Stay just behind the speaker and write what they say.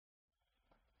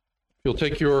You'll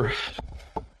take your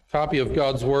copy of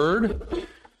God's Word,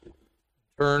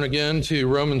 turn again to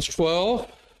Romans 12.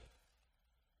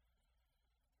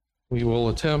 We will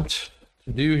attempt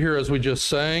to do here as we just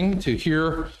sang, to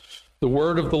hear the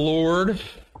word of the Lord.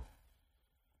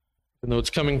 Even though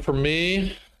it's coming from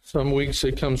me, some weeks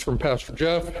it comes from Pastor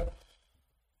Jeff,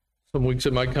 some weeks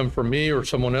it might come from me or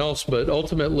someone else, but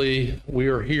ultimately we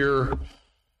are here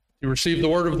to receive the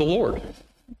word of the Lord.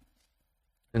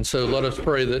 And so let us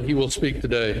pray that he will speak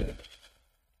today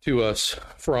to us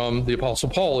from the Apostle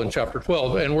Paul in chapter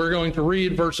 12. And we're going to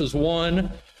read verses 1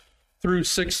 through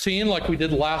 16 like we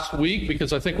did last week,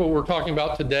 because I think what we're talking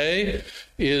about today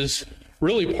is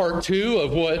really part 2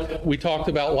 of what we talked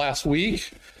about last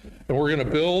week. And we're going to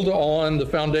build on the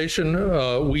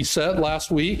foundation we set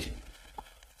last week.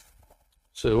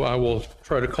 So I will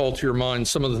try to call to your mind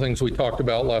some of the things we talked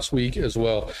about last week as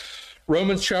well.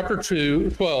 Romans 12,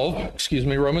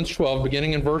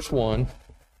 beginning in verse 1.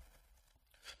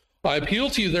 I appeal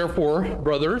to you, therefore,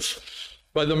 brothers,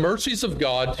 by the mercies of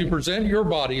God, to present your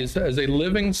bodies as a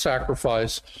living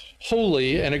sacrifice,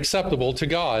 holy and acceptable to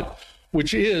God,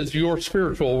 which is your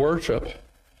spiritual worship.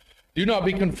 Do not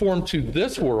be conformed to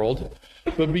this world,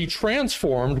 but be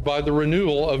transformed by the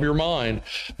renewal of your mind,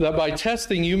 that by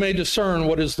testing you may discern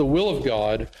what is the will of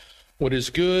God, what is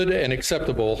good and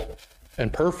acceptable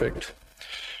and perfect.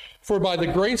 For by the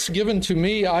grace given to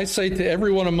me, I say to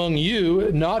everyone among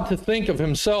you, not to think of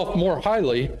himself more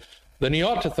highly than he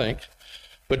ought to think,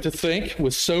 but to think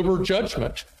with sober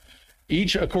judgment,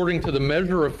 each according to the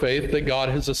measure of faith that God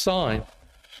has assigned.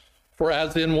 For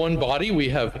as in one body we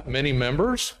have many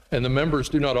members, and the members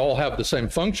do not all have the same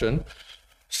function,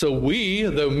 so we,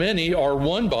 though many, are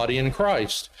one body in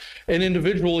Christ, and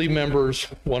individually members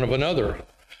one of another,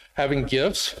 having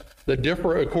gifts that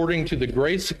differ according to the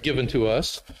grace given to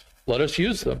us. Let us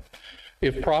use them.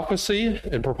 If prophecy,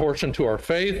 in proportion to our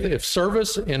faith; if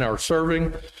service, in our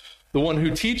serving; the one who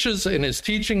teaches in his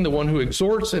teaching; the one who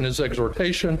exhorts in his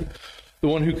exhortation; the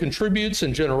one who contributes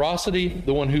in generosity;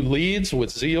 the one who leads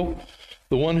with zeal;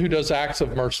 the one who does acts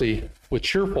of mercy with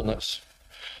cheerfulness.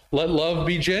 Let love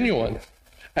be genuine.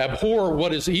 Abhor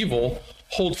what is evil.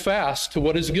 Hold fast to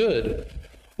what is good.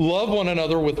 Love one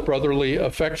another with brotherly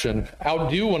affection.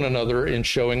 Outdo one another in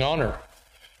showing honor.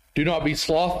 Do not be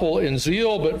slothful in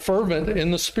zeal, but fervent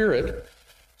in the Spirit.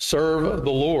 Serve the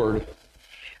Lord.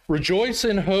 Rejoice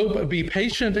in hope. Be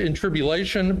patient in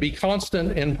tribulation. Be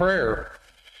constant in prayer.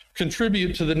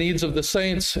 Contribute to the needs of the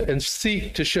saints and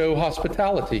seek to show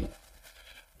hospitality.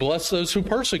 Bless those who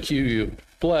persecute you.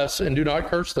 Bless and do not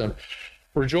curse them.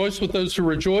 Rejoice with those who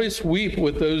rejoice. Weep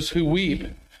with those who weep.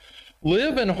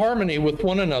 Live in harmony with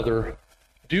one another.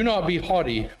 Do not be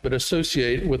haughty, but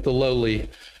associate with the lowly.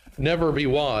 Never be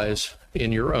wise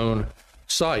in your own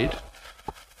sight.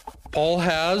 Paul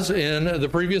has, in the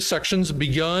previous sections,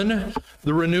 begun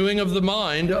the renewing of the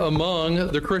mind among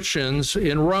the Christians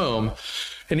in Rome.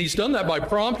 And he's done that by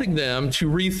prompting them to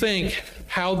rethink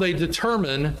how they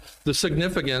determine the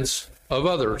significance of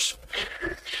others.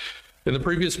 In the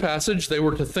previous passage, they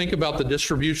were to think about the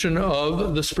distribution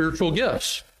of the spiritual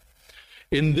gifts.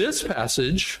 In this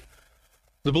passage,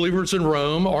 the believers in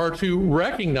Rome are to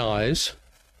recognize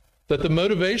that the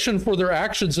motivation for their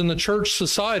actions in the church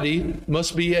society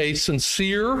must be a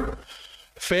sincere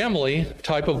family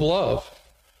type of love.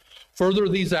 Further,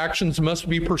 these actions must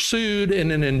be pursued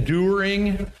in an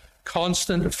enduring,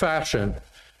 constant fashion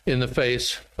in the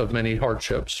face of many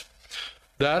hardships.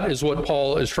 That is what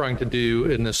Paul is trying to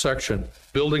do in this section,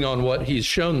 building on what he's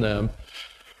shown them.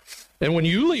 And when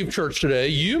you leave church today,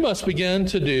 you must begin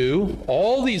to do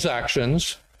all these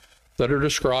actions that are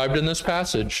described in this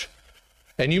passage.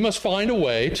 And you must find a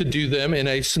way to do them in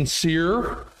a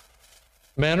sincere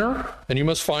manner, and you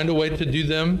must find a way to do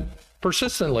them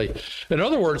persistently. In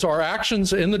other words, our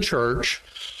actions in the church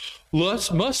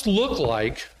must look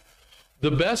like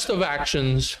the best of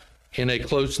actions in a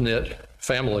close-knit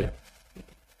family.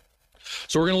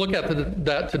 So we're going to look at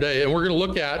that today, and we're going to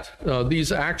look at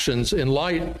these actions in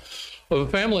light of a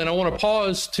family. And I want to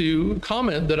pause to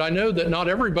comment that I know that not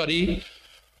everybody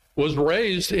was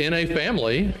raised in a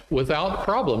family without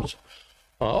problems.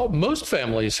 Most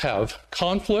families have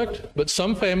conflict, but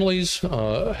some families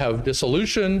have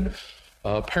dissolution.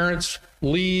 Parents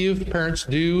leave, parents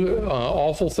do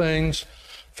awful things,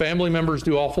 family members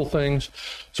do awful things.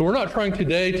 So we're not trying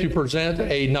today to present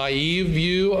a naive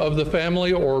view of the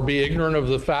family or be ignorant of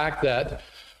the fact that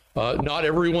not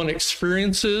everyone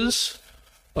experiences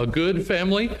a good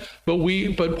family,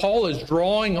 but Paul is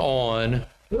drawing on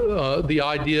the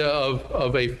idea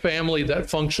of a family that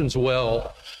functions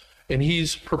well. And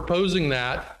he's proposing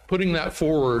that putting that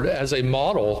forward as a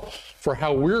model for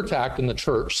how we're to act in the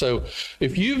church. So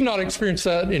if you've not experienced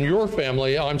that in your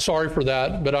family, I'm sorry for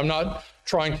that, but I'm not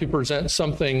trying to present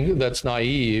something that's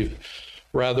naive.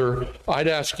 Rather, I'd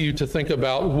ask you to think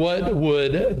about what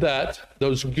would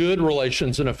those good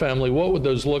relations in a family, what would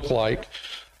those look like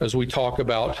as we talk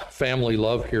about family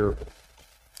love here,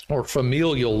 or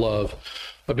familial love.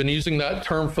 I've been using that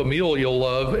term familial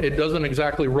love. It doesn't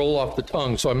exactly roll off the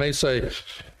tongue, so I may say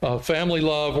family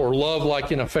love or love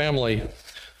like in a family,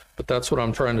 but that's what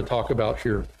I'm trying to talk about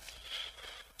here.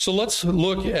 So let's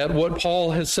look at what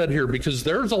Paul has said here, because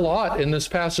there's a lot in this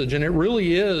passage, and it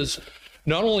really is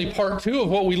not only part 2 of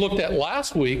what we looked at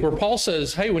last week, where Paul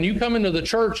says, hey, when you come into the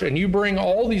church and you bring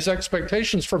all these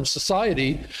expectations from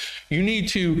society, you need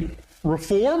to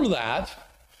reform that.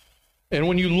 And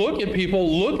when you look at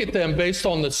people, look at them based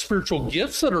on the spiritual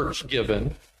gifts that are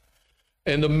given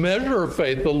and the measure of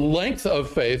faith, the length of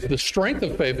faith, the strength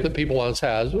of faith that people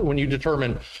has when you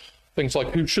determine things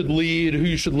like who should lead, who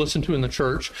you should listen to in the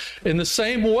church. In the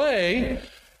same way,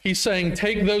 he's saying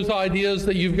take those ideas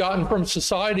that you've gotten from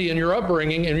society and your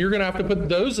upbringing, and you're going to have to put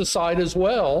those aside as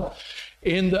well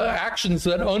in the actions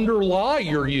that underlie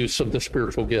your use of the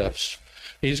spiritual gifts.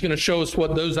 He's going to show us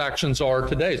what those actions are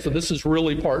today. So this is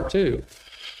really part 2.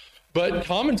 But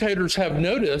commentators have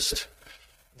noticed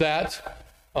that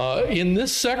in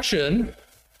this section,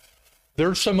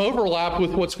 there's some overlap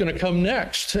with what's going to come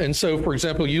next. And so, for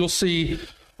example, you'll see,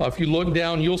 if you look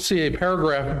down, you'll see a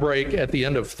paragraph break at the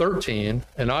end of 13.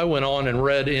 And I went on and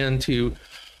read into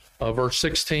verse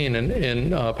 16. And in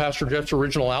Pastor Jeff's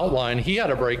original outline, he had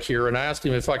a break here. And I asked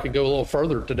him if I could go a little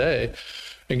further today.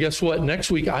 And guess what?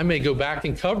 Next week, I may go back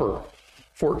and cover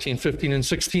 14, 15, and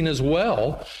 16 as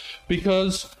well,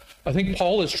 because I think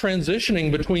Paul is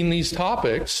transitioning between these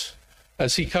topics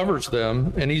as he covers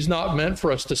them, and he's not meant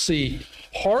for us to see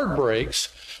hard breaks,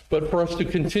 but for us to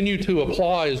continue to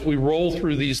apply as we roll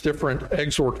through these different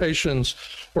exhortations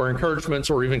or encouragements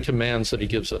or even commands that he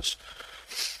gives us.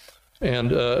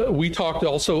 And we talked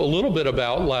also a little bit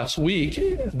about last week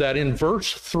that in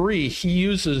verse 3, he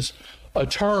uses a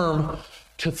term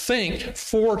to think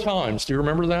 4 times. Do you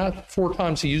remember that? 4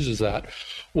 times he uses that.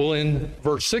 Well, in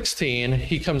verse 16,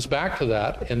 he comes back to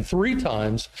that, and 3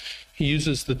 times he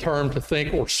uses the term to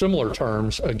think or similar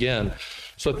terms again.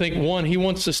 So I think, one, he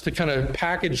wants us to kind of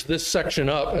package this section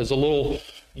up as a little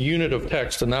unit of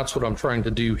text, and that's what I'm trying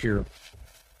to do here.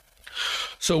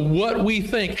 So what we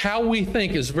think, how we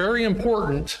think, is very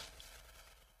important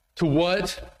to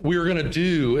what we're going to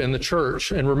do in the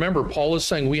church. And remember, Paul is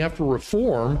saying we have to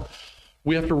reform.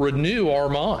 We have to renew our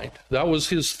mind. That was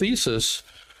his thesis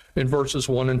in verses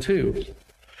 1 and 2.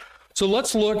 So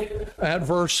let's look at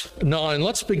verse 9.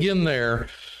 Let's begin there.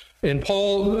 And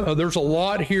Paul, there's a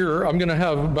lot here. I'm going to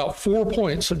have about 4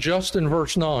 points just in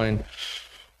verse 9.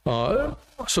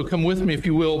 So come with me, if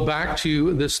you will, back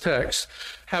to this text.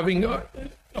 Having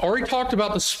already talked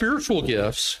about the spiritual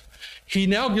gifts, he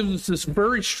now gives us this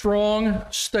very strong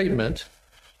statement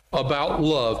about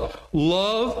love.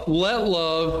 Let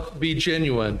love be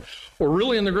genuine. Or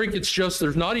really in the Greek, it's just,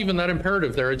 there's not even that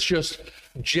imperative there. It's just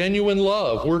genuine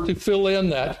love. We're to fill in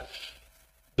that,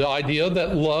 the idea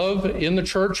that love in the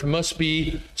church must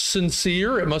be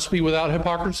sincere. It must be without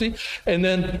hypocrisy. And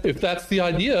then if that's the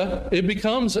idea, it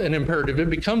becomes an imperative. It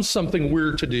becomes something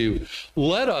we're to do.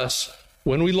 Let us,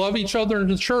 when we love each other in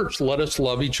the church, let us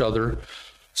love each other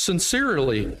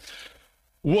sincerely.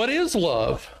 What is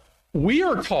love? We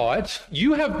are taught,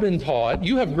 you have been taught,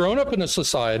 you have grown up in a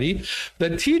society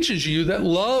that teaches you that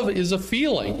love is a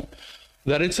feeling,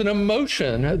 that it's an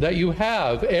emotion that you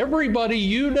have. Everybody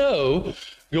you know,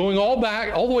 going all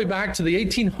the way back to the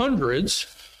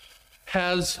 1800s,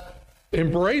 has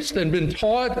embraced and been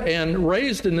taught and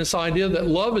raised in this idea that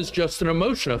love is just an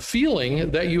emotion, a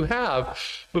feeling that you have.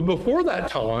 But before that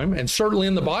time, and certainly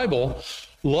in the Bible,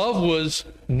 love was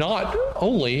not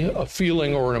only a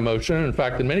feeling or an emotion. In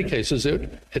fact, in many cases,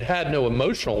 it had no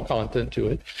emotional content to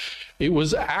it. It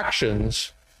was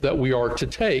actions that we are to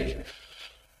take.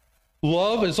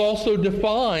 Love is also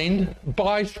defined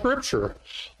by Scripture.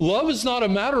 Love is not a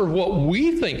matter of what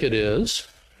we think it is.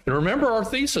 And remember our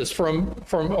thesis from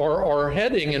our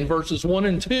heading in verses 1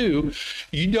 and 2.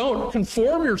 You don't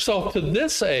conform yourself to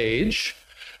this age.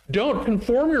 Don't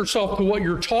conform yourself to what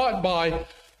you're taught by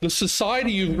the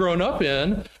society you've grown up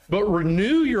in, but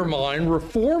renew your mind,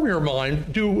 reform your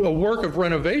mind, do a work of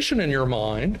renovation in your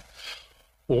mind.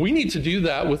 Well, we need to do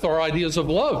that with our ideas of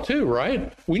love too,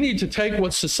 right? We need to take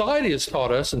what society has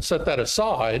taught us and set that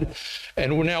aside.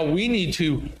 And now we need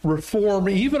to reform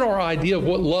even our idea of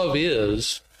what love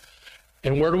is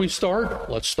And where do we start?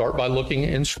 Let's start by looking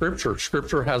in Scripture.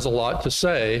 Scripture has a lot to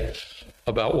say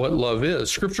about what love is.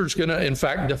 Scripture is going to, in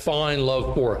fact, define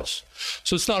love for us.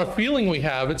 So it's not a feeling we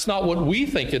have. It's not what we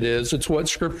think it is. It's what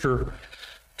Scripture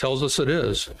tells us it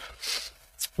is.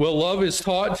 Well, love is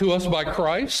taught to us by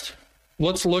Christ.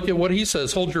 Let's look at what he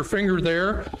says. Hold your finger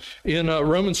there in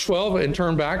Romans 12 and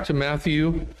turn back to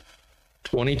Matthew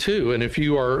 22. And if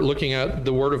you are looking at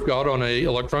the Word of God on an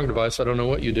electronic device, I don't know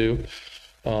what you do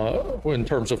in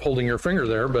terms of holding your finger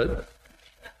there, but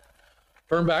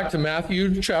turn back to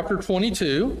Matthew chapter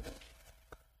 22.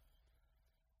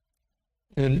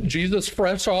 And Jesus,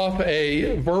 fresh off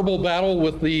a verbal battle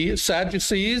with the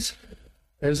Sadducees,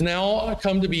 has now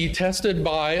come to be tested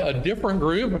by a different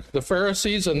group, the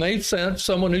Pharisees, and they've sent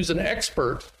someone who's an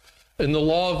expert in the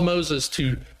law of Moses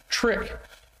to trick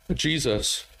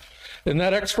Jesus. And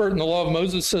that expert in the law of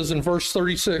Moses says in verse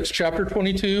 36, chapter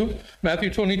 22, Matthew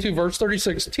 22, verse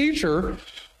 36, "Teacher,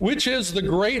 which is the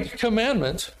great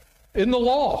commandment in the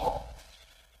law?"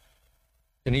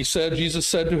 And Jesus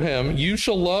said to him, "You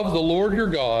shall love the Lord your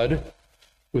God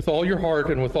with all your heart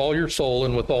and with all your soul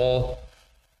and with all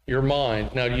your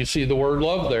mind." Now, you see the word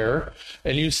love there,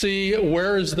 and you see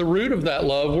where is the root of that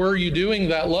love? Where are you doing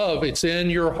that love? It's in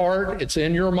your heart, it's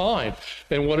in your mind.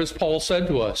 And what has Paul said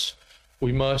to us?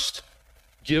 We must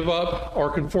give up our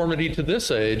conformity to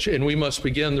this age, and we must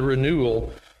begin the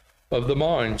renewal of the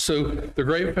mind. So the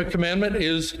great commandment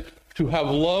is to have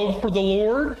love for the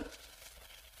Lord.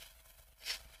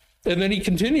 And then he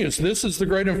continues, this is the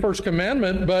great and first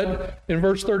commandment, but in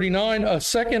verse 39, a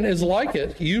second is like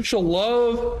it. You shall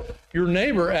love your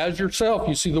neighbor as yourself.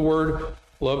 You see the word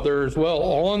love there as well.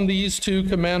 On these two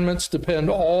commandments depend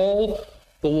all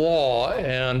the law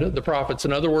and the prophets.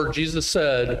 In other words, Jesus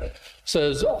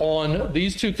says on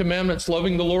these two commandments,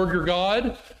 loving the Lord your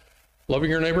God,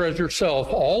 loving your neighbor as yourself,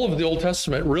 all of the Old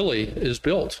Testament really is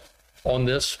built on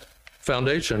this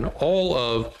foundation, all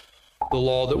of the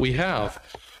law that we have.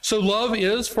 So love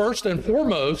is first and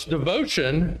foremost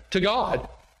devotion to God.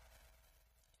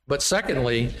 But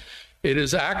secondly, it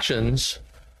is actions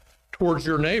towards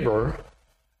your neighbor,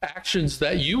 actions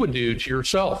that you would do to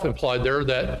yourself. Implied there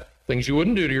that things you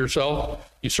wouldn't do to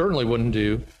yourself, you certainly wouldn't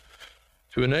do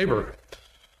to a neighbor.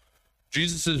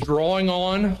 Jesus is drawing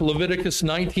on Leviticus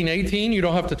 19:18. You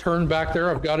don't have to turn back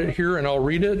there. I've got it here and I'll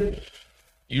read it.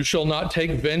 You shall not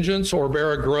take vengeance or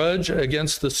bear a grudge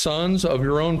against the sons of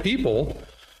your own people,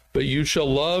 but you shall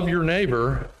love your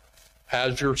neighbor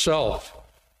as yourself.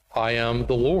 I am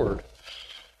the Lord.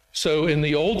 So in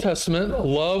the Old Testament,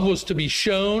 love was to be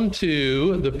shown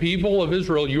to the people of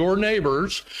Israel, your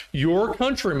neighbors, your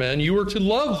countrymen. You were to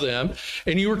love them,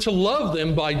 and you were to love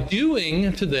them by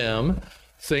doing to them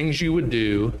things you would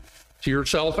do to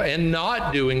yourself and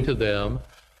not doing to them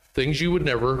things you would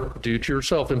never do to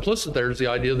yourself. Implicit there is the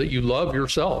idea that you love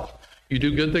yourself. You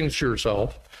do good things to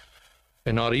yourself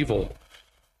and not evil.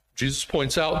 Jesus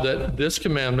points out that this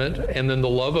commandment and then the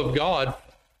love of God,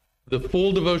 the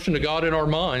full devotion to God in our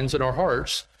minds and our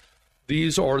hearts,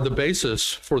 these are the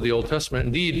basis for the Old Testament.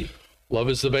 Indeed, love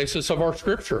is the basis of our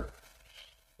Scripture.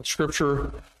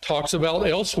 Scripture talks about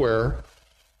elsewhere.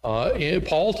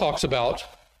 Paul talks about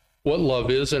what love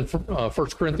is in 1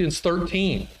 Corinthians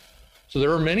 13. So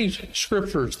there are many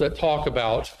scriptures that talk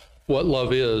about what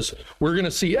love is. We're going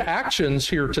to see actions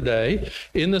here today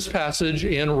in this passage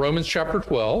in Romans chapter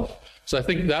 12. So I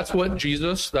think that's what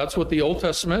the Old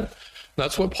Testament,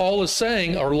 that's what Paul is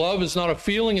saying. Our love is not a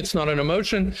feeling, it's not an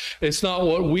emotion, it's not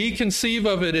what we conceive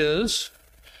of it is,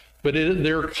 but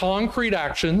they're concrete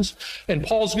actions. And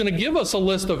Paul's going to give us a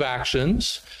list of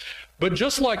actions. But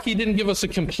just like he didn't give us a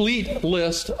complete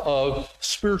list of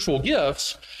spiritual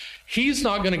gifts, he's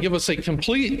not going to give us a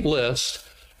complete list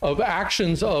of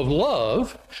actions of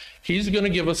love. He's going to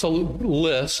give us a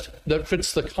list that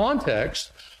fits the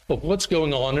context of what's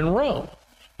going on in Rome.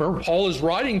 Remember, Paul is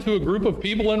writing to a group of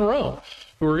people in Rome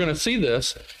who are going to see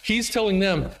this. He's telling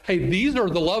them, hey, these are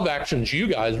the love actions you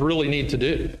guys really need to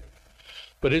do.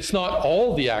 But it's not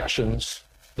all the actions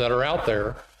that are out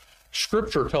there.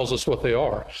 Scripture tells us what they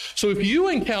are. So if you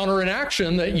encounter an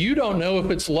action that you don't know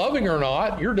if it's loving or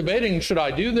not, you're debating, should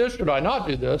I do this, should I not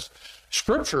do this?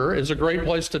 Scripture is a great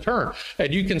place to turn.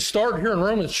 And you can start here in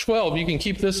Romans 12. You can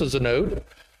keep this as a note.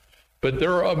 But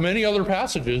there are many other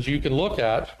passages you can look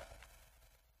at.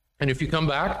 And if you come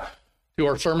back to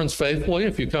our sermons faithfully,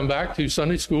 if you come back to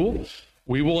Sunday school,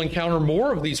 we will encounter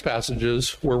more of these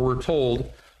passages where we're told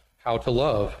how to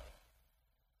love.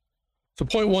 So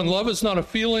point one, love is not a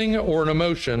feeling or an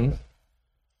emotion.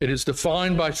 It is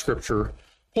defined by Scripture.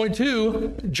 Point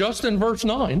two, just in verse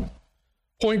 9,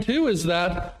 Point two is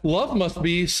that love must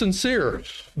be sincere.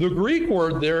 The Greek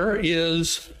word there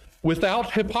is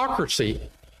without hypocrisy.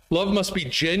 Love must be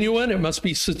genuine. It must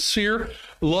be sincere.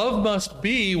 Love must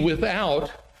be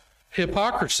without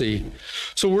hypocrisy.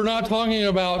 So we're not talking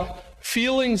about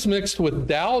feelings mixed with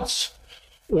doubts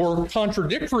or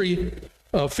contradictory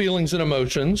feelings and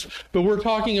emotions, but we're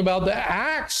talking about the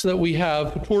acts that we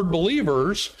have toward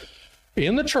believers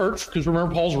in the church, because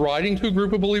remember, Paul's writing to a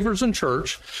group of believers in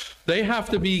church. They have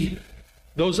to be,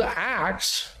 those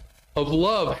acts of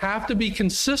love have to be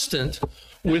consistent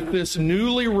with this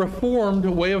newly reformed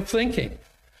way of thinking,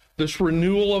 this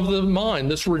renewal of the mind,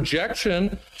 this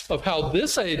rejection of how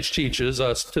this age teaches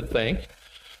us to think,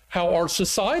 how our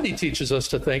society teaches us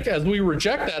to think. As we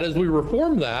reject that, as we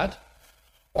reform that,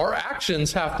 our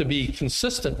actions have to be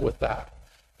consistent with that.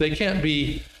 They can't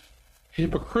be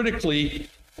hypocritically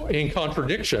in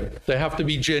contradiction. They have to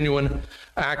be genuine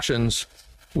actions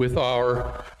with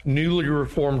our newly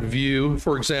reformed view,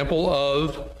 for example,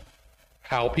 of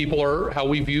how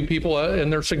we view people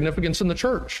and their significance in the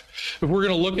church. If we're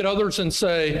going to look at others and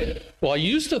say, well, I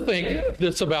used to think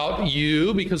this about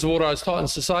you because of what I was taught in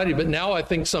society, but now I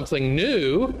think something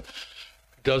new,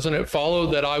 doesn't it follow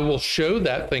that I will show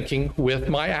that thinking with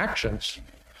my actions?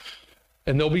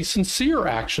 And there'll be sincere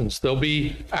actions. There'll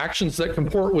be actions that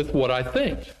comport with what I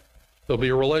think. There'll be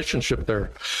a relationship there.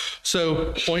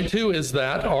 So point two is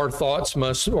that our thoughts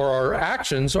must, or our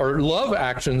actions, our love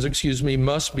actions,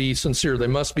 must be sincere. They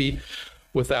must be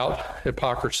without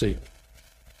hypocrisy.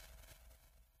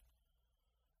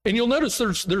 And you'll notice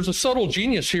there's a subtle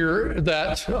genius here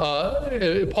that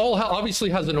Paul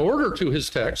obviously has an order to his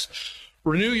text.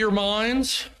 Renew your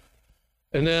minds,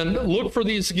 and then look for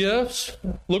these gifts.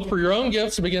 Look for your own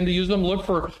gifts and begin to use them. Look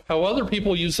for how other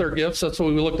people use their gifts. That's what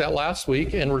we looked at last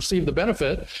week, and receive the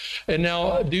benefit. And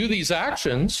now do these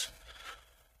actions.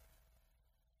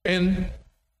 And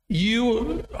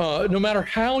you, no matter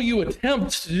how you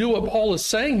attempt to do what Paul is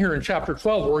saying here in chapter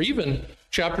 12, or even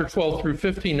chapter 12 through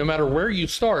 15, no matter where you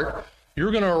start,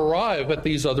 you're going to arrive at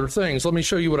these other things. Let me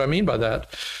show you what I mean by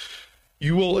that.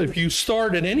 You will, if you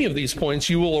start at any of these points,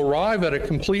 you will arrive at a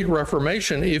complete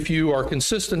reformation if you are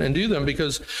consistent and do them.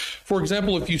 Because, for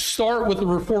example, if you start with the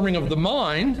reforming of the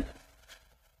mind,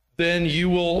 then you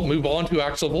will move on to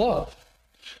acts of love.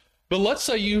 But let's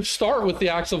say you start with the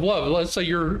acts of love. Let's say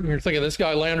you're thinking, this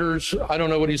guy Landers, I don't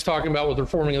know what he's talking about with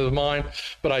reforming of the mind,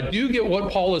 but I do get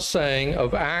what Paul is saying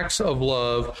of acts of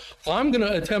love. I'm going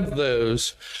to attempt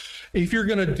those. If you're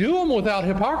going to do them without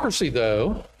hypocrisy,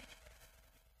 though,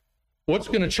 what's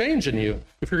going to change in you?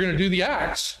 If you're going to do the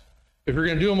acts, if you're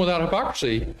going to do them without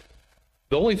hypocrisy,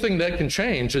 the only thing that can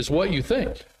change is what you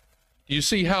think. You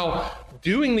see how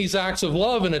doing these acts of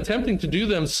love and attempting to do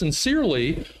them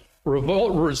sincerely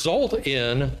result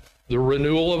in the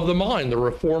renewal of the mind, the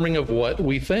reforming of what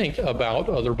we think about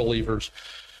other believers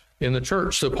in the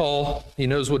church. So Paul, he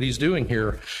knows what he's doing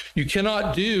here. You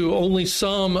cannot do only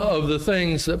some of the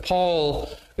things that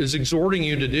Paul is exhorting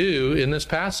you to do in this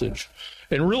passage.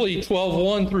 And really,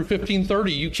 12:1 through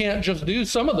 15:30, you can't just do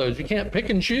some of those. You can't pick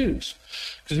and choose.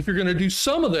 Because if you're going to do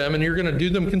some of them and you're going to do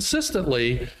them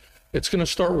consistently, it's going to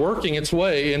start working its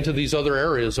way into these other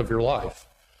areas of your life.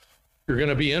 You're going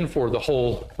to be in for the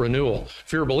whole renewal.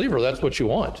 If you're a believer, that's what you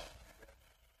want.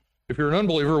 If you're an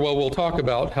unbeliever, well, we'll talk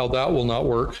about how that will not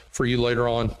work for you later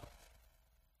on.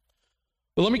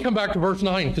 But let me come back to verse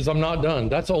 9, because I'm not done.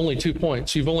 That's only 2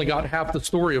 points. You've only got half the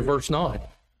story of verse 9.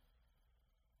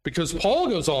 Because Paul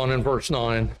goes on in verse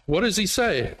 9. What does he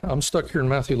say? I'm stuck here in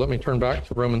Matthew. Let me turn back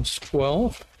to Romans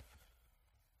 12.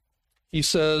 He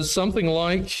says something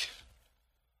like,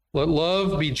 let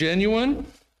love be genuine,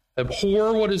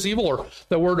 abhor what is evil. Or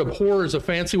that word abhor is a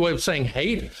fancy way of saying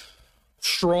hate, a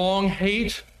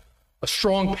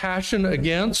strong passion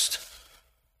against.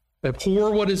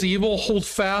 Abhor what is evil, hold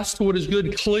fast to what is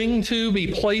good, cling to, be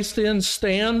placed in,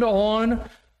 stand on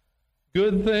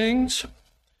good things.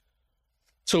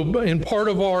 So in part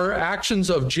of our actions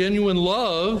of genuine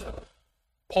love,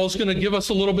 Paul's going to give us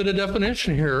a little bit of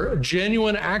definition here.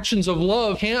 Genuine actions of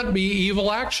love can't be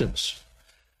evil actions.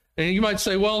 And you might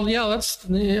say, well, yeah, that's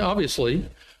obviously.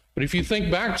 But if you think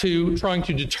back to trying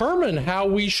to determine how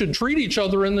we should treat each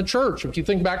other in the church, if you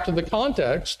think back to the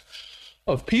context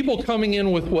of people coming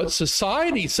in with what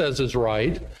society says is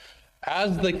right,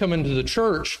 as they come into the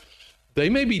church, they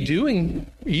may be doing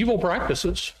evil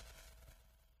practices.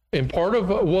 And part of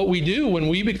what we do when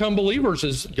we become believers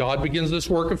is God begins this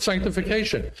work of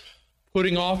sanctification,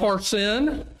 putting off our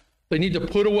sin. They need to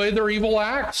put away their evil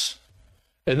acts,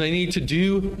 and they need to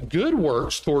do good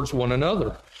works towards one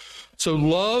another. So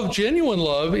love, genuine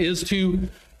love, is to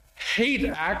hate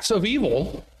acts of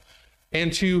evil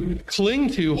and to cling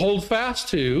to, hold fast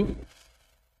to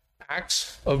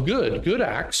acts of good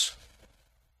acts.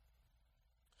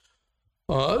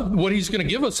 What he's going to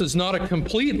give us is not a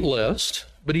complete list,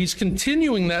 but he's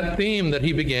continuing that theme that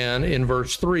he began in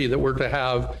verse 3, that we're to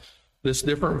have this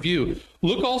different view.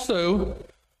 Look also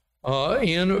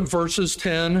in verses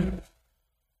 10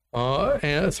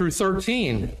 through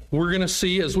 13. We're going to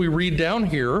see as we read down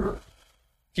here,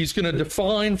 he's going to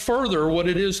define further what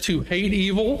it is to hate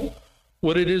evil,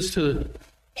 what it is to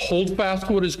hold fast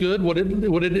to what is good, what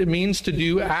it means to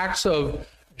do acts of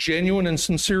genuine and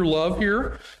sincere love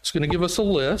here. It's going to give us a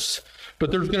list, but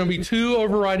there's going to be two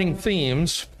overriding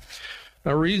themes.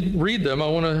 Now read them. I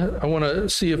want to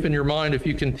see if in your mind, if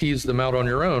you can tease them out on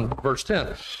your own. Verse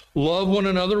 10, love one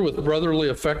another with brotherly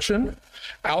affection.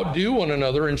 Outdo one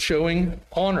another in showing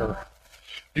honor.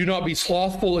 Do not be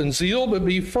slothful in zeal, but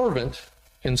be fervent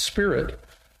in spirit.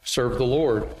 Serve the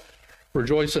Lord.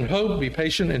 Rejoice in hope. Be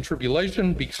patient in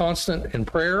tribulation. Be constant in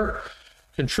prayer.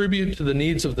 Contribute to the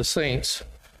needs of the saints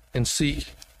and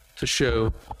seek to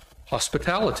show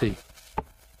hospitality.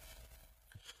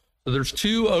 So there's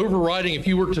two overriding. If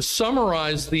you were to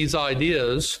summarize these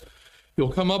ideas,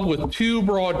 you'll come up with two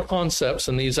broad concepts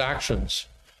in these actions.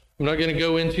 I'm not going to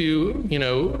go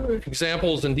into,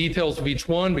 examples and details of each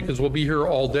one because we'll be here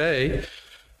all day.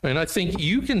 And I think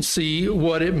you can see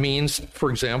what it means, for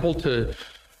example, to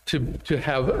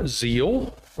have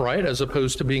zeal, right, as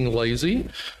opposed to being lazy,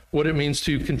 what it means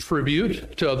to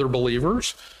contribute to other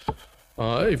believers.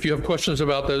 If you have questions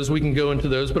about those, we can go into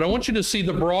those. But I want you to see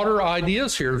the broader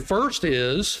ideas here. First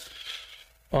is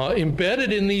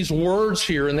embedded in these words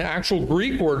here, in the actual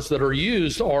Greek words that are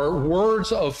used, are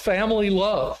words of family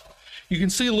love. You can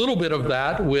see a little bit of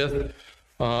that with,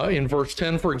 in verse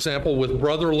 10, for example, with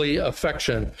brotherly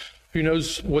affection. Who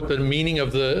knows what the meaning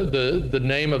of the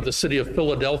name of the city of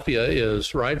Philadelphia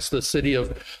is, right? It's the city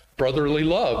of brotherly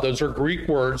love. Those are Greek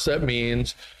words that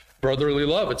means brotherly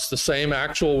love. It's the same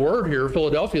actual word here,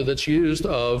 Philadelphia, that's used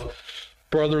of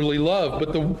brotherly love.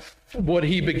 But what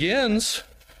he begins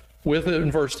with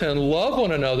in verse 10, love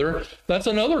one another, that's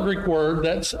another Greek word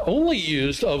that's only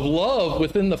used of love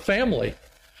within the family.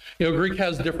 Greek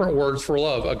has different words for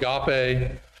love.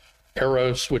 Agape,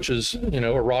 eros, which is,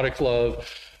 erotic love.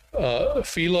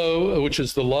 Philo, which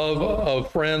is the love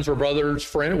of friends or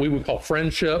brothers, we would call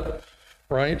friendship,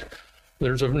 right?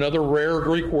 There's another rare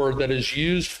Greek word that is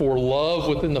used for love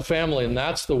within the family, and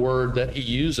that's the word that he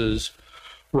uses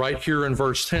right here in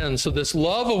verse 10. So this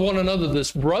love of one another,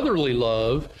 this brotherly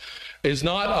love, is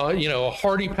not a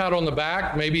hearty pat on the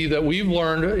back, maybe that we've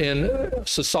learned in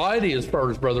society as far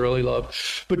as brotherly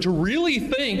love, but to really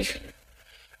think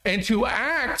and to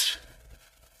act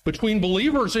between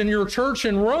believers in your church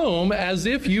in Rome as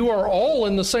if you are all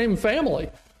in the same family.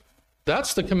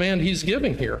 That's the command he's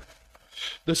giving here.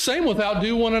 The same with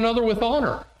outdo one another with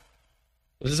honor.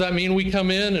 Does that mean we come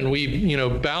in and we,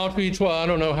 bow to each one? I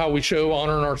don't know how we show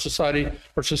honor in our society.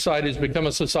 Our society has become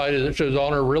a society that shows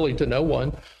honor really to no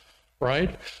one,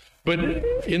 right? But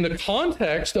in the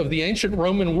context of the ancient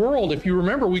Roman world, if you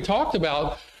remember, we talked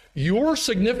about your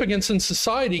significance in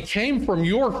society came from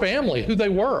your family, who they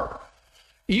were.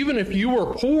 Even if you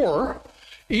were poor,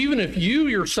 even if you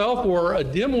yourself were a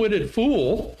dim-witted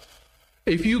fool,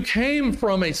 if you came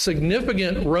from a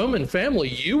significant Roman family,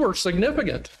 you were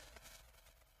significant.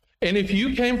 And if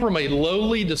you came from a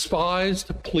lowly,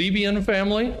 despised plebeian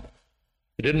family,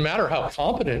 it didn't matter how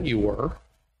competent you were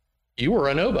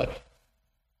a nobody.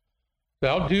 To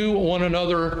outdo one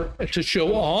another, to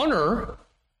show honor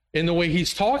in the way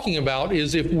he's talking about,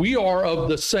 is if we are of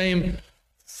the same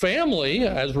family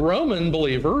as Roman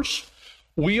believers,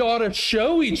 we ought to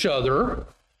show each other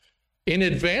in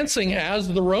advancing as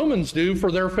the Romans do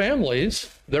for their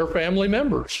families, their family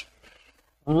members.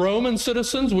 Roman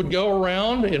citizens would go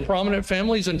around in prominent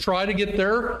families and try to get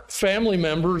their family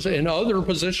members in other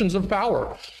positions of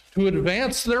power to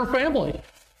advance their family.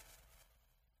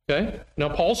 Okay? Now,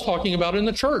 Paul's talking about in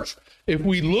the church. If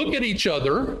we look at each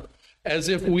other as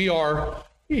if we are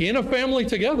in a family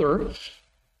together,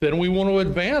 then we want to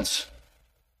advance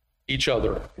each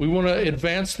other. We want to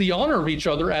advance the honor of each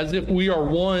other as if we are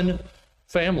one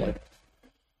family.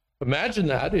 Imagine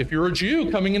that if you're a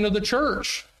Jew coming into the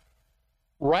church.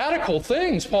 Radical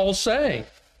things Paul's saying.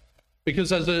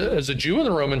 Because as a Jew in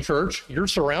the Roman church, you're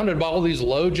surrounded by all these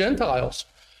low Gentiles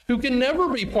who can never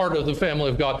be part of the family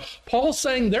of God. Paul's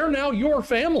saying they're now your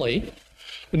family,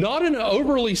 not in an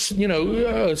overly,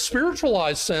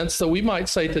 spiritualized sense that we might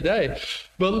say today,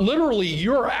 but literally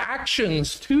your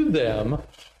actions to them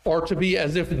are to be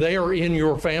as if they are in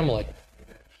your family.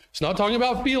 He's not talking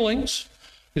about feelings.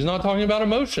 He's not talking about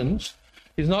emotions.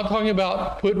 He's not talking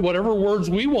about put whatever words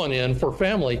we want in for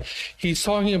family. He's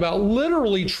talking about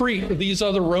literally treat these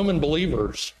other Roman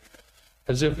believers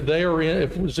as if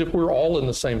as if we're all in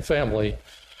the same family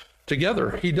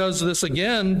together. He does this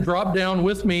again. Drop down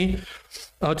with me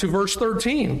to verse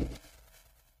 13.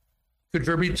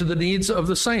 Contribute to the needs of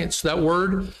the saints. That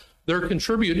word there,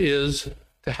 contribute, is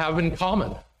to have in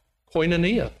common,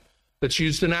 koinonia, that's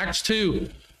used in Acts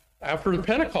 2. After the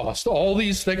Pentecost, all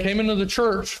these that came into the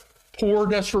church, poor,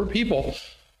 desperate people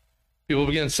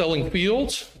began selling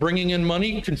fields, bringing in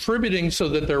money, contributing so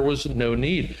that there was no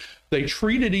need. They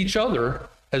treated each other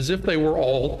as if they were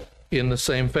all in the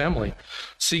same family.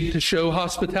 Seek to show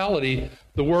hospitality.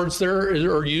 The words there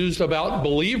are used about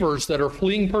believers that are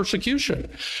fleeing persecution.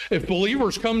 If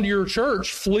believers come to your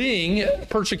church fleeing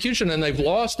persecution and they've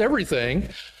lost everything,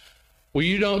 well,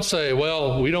 you don't say,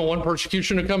 well, we don't want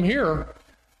persecution to come here.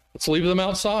 Let's leave them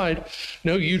outside.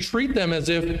 No, you treat them as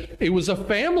if it was a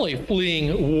family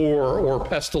fleeing war or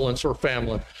pestilence or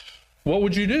famine. What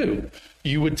would you do?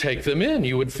 You would take them in.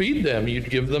 You would feed them. You'd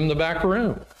give them the back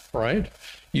room, right?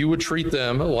 You would treat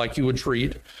them like you would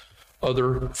treat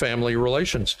other family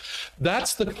relations.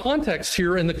 That's the context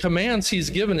here, and the commands he's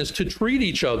given is to treat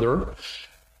each other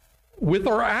with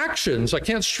our actions. I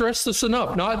can't stress this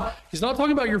enough. He's not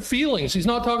talking about your feelings. He's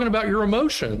not talking about your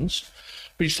emotions.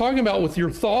 But he's talking about with your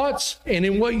thoughts and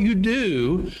in what you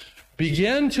do,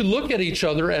 begin to look at each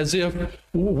other as if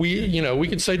we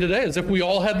could say today, as if we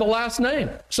all had the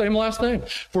same last name.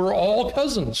 If we're all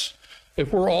cousins,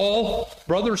 if we're all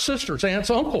brothers, sisters,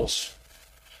 aunts, uncles,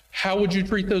 how would you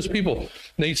treat those people?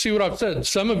 Now, you see what I've said.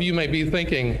 Some of you may be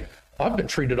thinking, I've been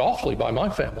treated awfully by my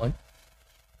family.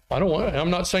 I'm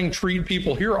not saying treat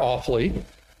people here awfully,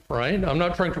 right? I'm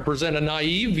not trying to present a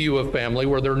naive view of family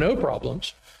where there are no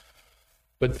problems.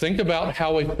 But think about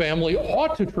how a family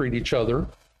ought to treat each other.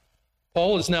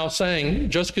 Paul is now saying,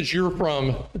 just because you're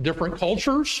from different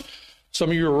cultures,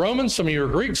 some of you are Romans, some of you are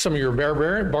Greeks, some of you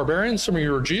are barbarians, some of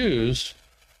you are Jews,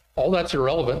 all that's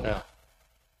irrelevant now.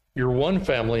 You're one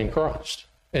family in Christ,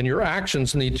 and your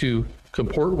actions need to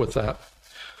comport with that.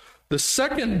 The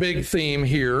second big theme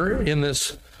here in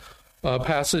this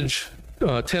passage,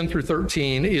 10 through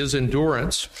 13, is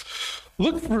endurance.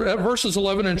 Look at verses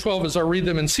 11 and 12 as I read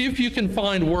them and see if you can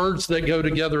find words that go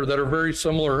together that are very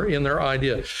similar in their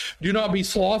idea. Do not be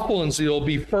slothful in zeal,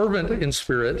 be fervent in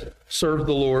spirit, serve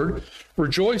the Lord,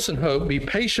 rejoice in hope, be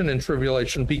patient in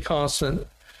tribulation, be constant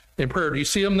in prayer. Do you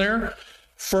see them there?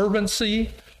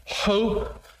 Fervency,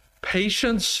 hope,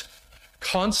 patience,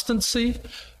 constancy.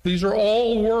 These are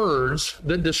all words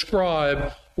that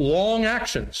describe long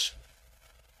actions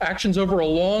over a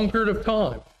long period of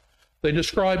time. They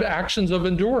describe actions of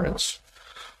endurance.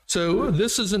 So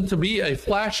this isn't to be a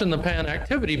flash in the pan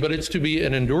activity, but it's to be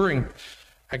an enduring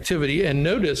activity. And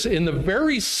notice in the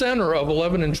very center of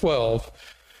 11 and 12,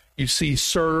 you see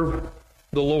serve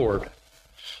the Lord.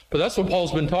 But that's what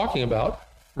Paul's been talking about.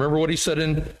 Remember what he said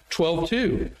in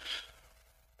 12:2.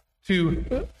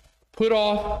 To put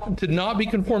off, to not be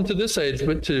conformed to this age,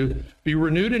 but to be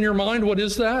renewed in your mind. What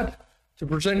is that? To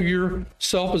present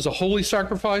yourself as a holy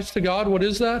sacrifice to God. What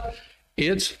is that?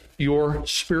 It's your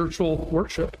spiritual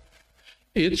worship.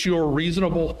 It's your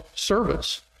reasonable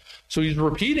service. So he's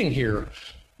repeating here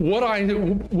what I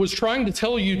was trying to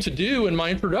tell you to do in my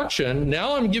introduction.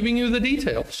 Now I'm giving you the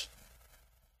details.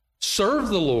 Serve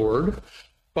the Lord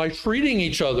by treating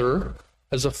each other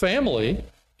as a family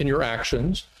in your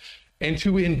actions, and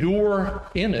to endure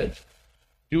in it.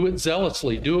 Do it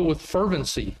zealously. Do it with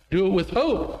fervency. Do it with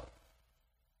hope.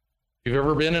 If you've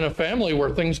ever been in a family where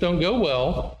things don't go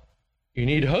well, you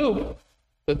need hope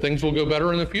that things will go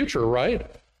better in the future, right?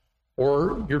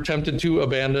 Or you're tempted to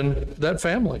abandon that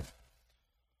family.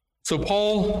 So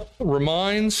Paul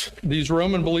reminds these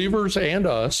Roman believers and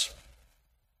us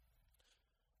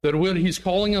that what he's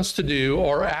calling us to do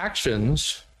are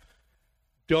actions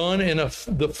done in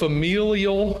the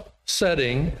familial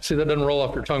setting. See, that doesn't roll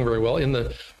off your tongue very well. In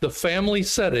the family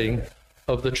setting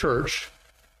of the church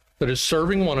that is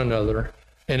serving one another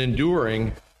and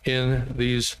enduring in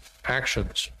these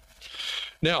actions.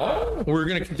 Now, we're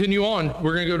going to continue on.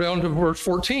 We're going to go down to verse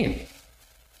 14.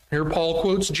 Here Paul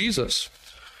quotes Jesus.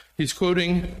 He's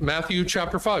quoting Matthew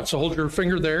chapter 5. So hold your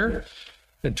finger there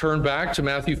and turn back to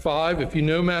Matthew 5. If you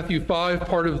know Matthew 5,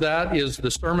 part of that is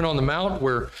the Sermon on the Mount,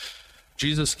 where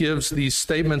Jesus gives these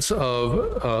statements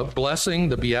of blessing,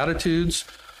 the Beatitudes.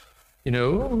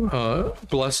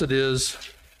 Blessed is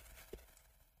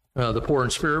the poor in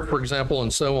spirit, for example,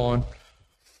 and so on.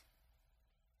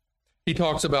 He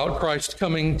talks about Christ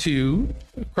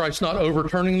not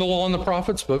overturning the law and the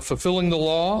prophets, but fulfilling the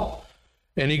law.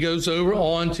 And he goes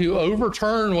on to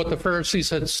overturn what the Pharisees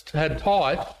had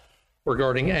taught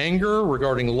regarding anger,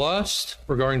 regarding lust,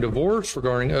 regarding divorce,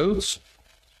 regarding oaths,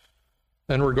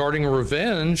 and regarding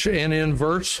revenge. And in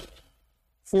verse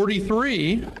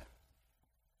 43,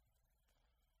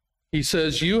 he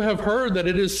says, you have heard that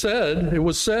it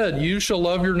was said, you shall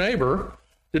love your neighbor.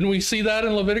 Didn't we see that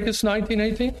in Leviticus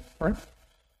 19:18? Right?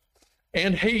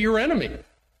 And hate your enemy.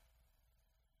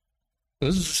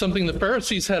 This is something the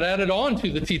Pharisees had added on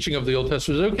to the teaching of the Old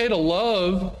Testament. It's okay to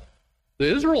love the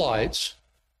Israelites,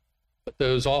 but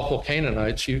those awful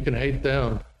Canaanites, you can hate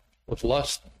them with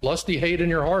lusty hate in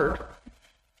your heart.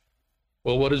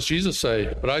 Well, what does Jesus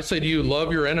say? But I say to you,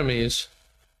 love your enemies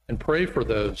and pray for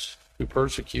those who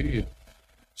persecute you,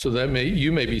 so that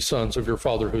you may be sons of your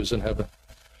Father who's in heaven.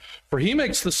 For he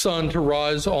makes the sun to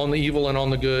rise on the evil and on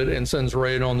the good, and sends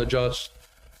rain on the just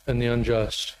and the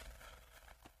unjust.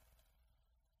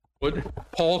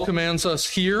 What Paul commands us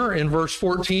here in verse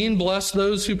 14, bless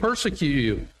those who persecute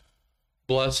you.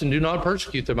 Bless and do not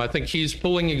persecute them. I think he's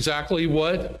pulling exactly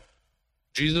what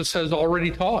Jesus has already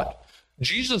taught.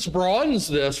 Jesus broadens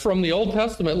this from the Old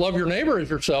Testament, love your neighbor as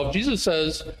yourself. Jesus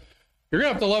says, you're going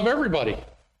to have to love everybody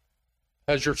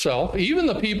as yourself, even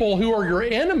the people who are your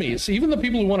enemies, even the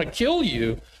people who want to kill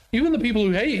you, even the people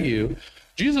who hate you.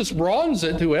 Jesus broadens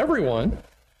it to everyone,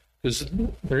 because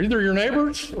they're either your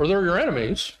neighbors or they're your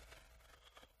enemies.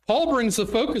 Paul brings the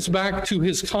focus back to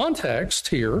his context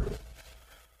here,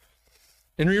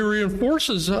 and he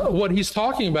reinforces what he's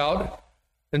talking about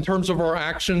in terms of our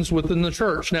actions within the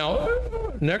church. Now,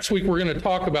 next week we're going to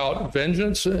talk about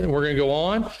vengeance, and we're going to go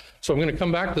on, so I'm going to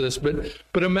come back to this.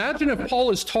 But imagine if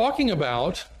Paul is talking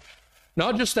about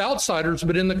not just outsiders,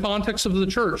 but in the context of the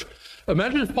church.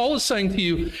 Imagine if Paul is saying to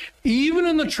you, even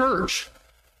in the church,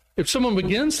 if someone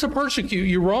begins to persecute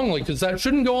you wrongly, because that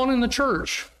shouldn't go on in the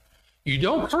church, you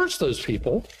don't curse those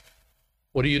people.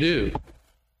 What do?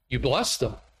 You bless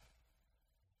them.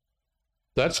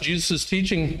 That's Jesus'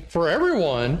 teaching for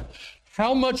everyone.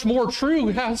 How much more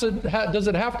true does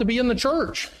it have to be in the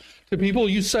church to people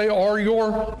you say are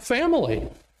your family?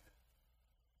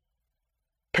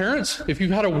 Parents, if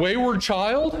you've had a wayward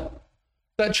child,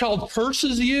 that child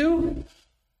curses you,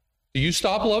 do you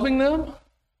stop loving them?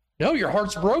 No, your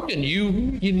heart's broken.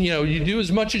 You do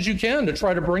as much as you can to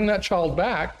try to bring that child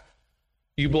back.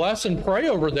 You bless and pray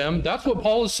over them. That's what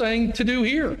Paul is saying to do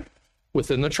here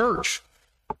within the church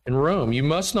in Rome. You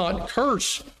must not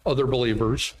curse other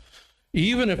believers,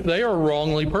 even if they are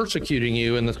wrongly persecuting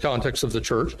you in the context of the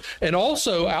church. And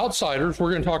also outsiders.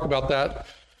 We're going to talk about that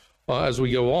as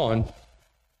we go on.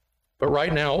 But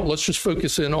right now, let's just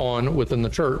focus in on within the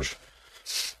church.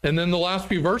 And then the last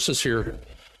few verses here,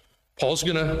 Paul's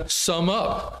going to sum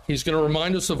up. He's going to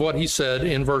remind us of what he said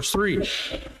in verse 3.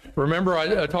 Remember,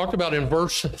 I talked about in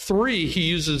verse 3, he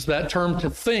uses that term to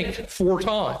think 4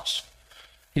 times.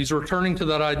 He's returning to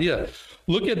that idea.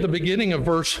 Look at the beginning of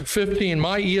verse 15.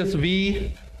 My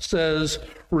ESV says,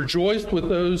 rejoice with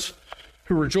those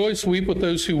who rejoice, weep with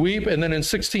those who weep. And then in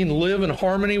 16, live in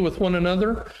harmony with one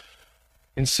another.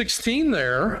 In 16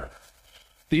 there,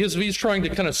 the ESV is trying to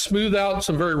kind of smooth out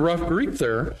some very rough Greek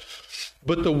there.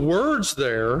 But the words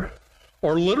there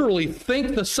are literally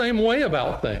think the same way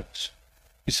about things.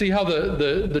 You see how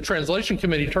the translation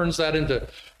committee turns that into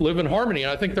live in harmony.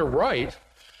 And I think they're right.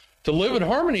 To live in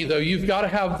harmony, though, you've got to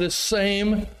have this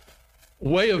same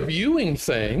way of viewing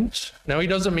things. Now, he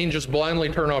doesn't mean just blindly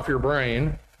turn off your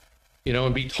brain,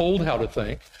 and be told how to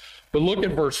think. But look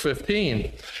at verse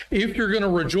 15. If you're going to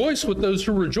rejoice with those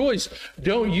who rejoice,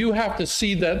 don't you have to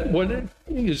see that what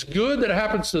is good that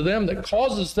happens to them that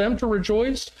causes them to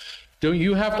rejoice? Don't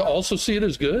you have to also see it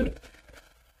as good?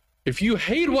 If you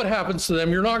hate what happens to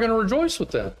them, you're not going to rejoice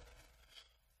with them.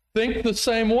 Think the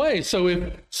same way. So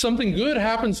if something good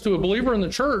happens to a believer in the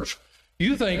church,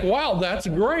 you think, wow, that's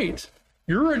great.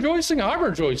 You're rejoicing, I'm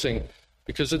rejoicing,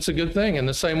 because it's a good thing. In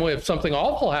the same way, if something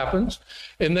awful happens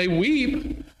and they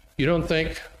weep, you don't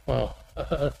think, well,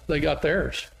 they got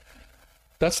theirs.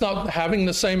 That's not having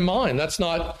the same mind. That's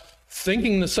not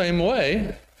thinking the same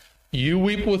way. You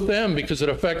weep with them because it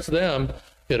affects them.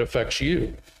 It affects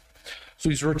you. So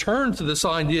he's returned to this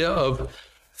idea of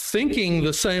thinking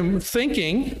the same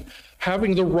thinking,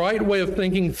 having the right way of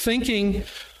thinking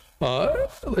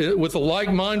with a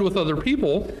like mind with other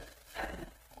people.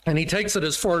 And he takes it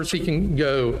as far as he can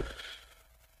go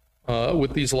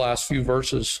with these last few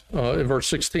verses. In verse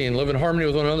 16, live in harmony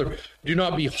with one another. Do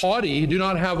not be haughty. Do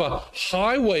not have a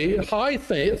high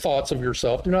thoughts of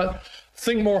yourself. Do not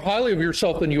think more highly of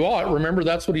yourself than you ought. Remember,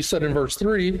 that's what he said in verse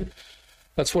 3.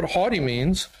 That's what haughty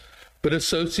means. But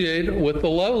associate with the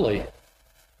lowly.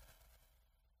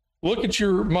 Look at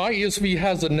my ESV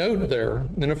has a note there.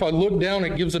 And if I look down,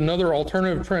 it gives another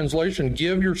alternative translation.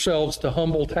 Give yourselves to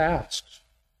humble tasks.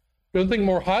 Don't think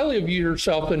more highly of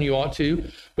yourself than you ought to,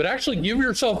 but actually give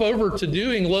yourself over to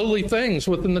doing lowly things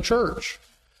within the church.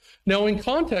 Now, in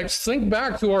context, think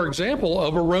back to our example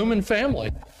of a Roman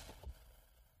family.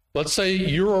 Let's say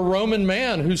you're a Roman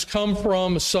man who's come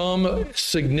from some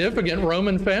significant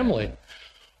Roman family.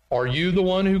 Are you the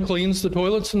one who cleans the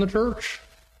toilets in the church?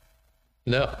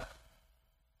 No.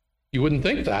 You wouldn't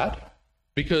think that,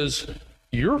 because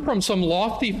you're from some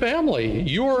lofty family.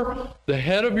 You're the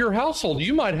head of your household.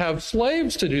 You might have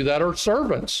slaves to do that or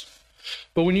servants.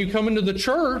 But when you come into the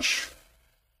church,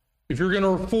 if you're going to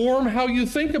reform how you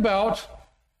think about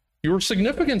your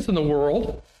significance in the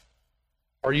world,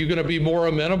 are you going to be more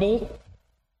amenable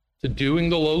to doing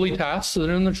the lowly tasks that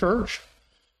are in the church?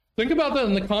 Think about that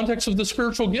in the context of the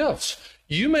spiritual gifts.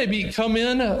 You may come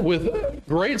in with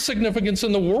great significance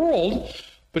in the world,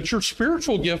 but your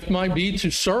spiritual gift might be to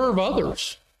serve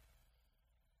others.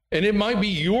 And it might be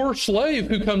your slave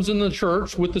who comes in the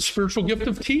church with the spiritual gift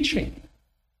of teaching.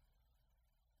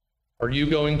 Are you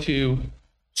going to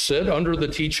sit under the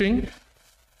teaching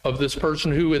of this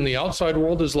person who in the outside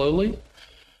world is lowly?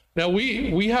 Now,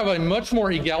 we have a much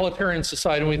more egalitarian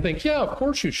society, and we think, yeah, of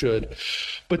course you should.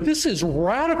 But this is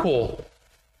radical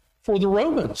for the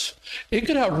Romans. It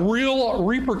could have real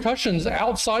repercussions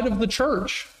outside of the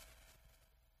church.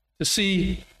 To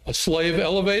see a slave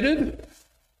elevated,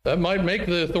 that might make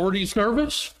the authorities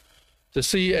nervous. To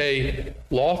see a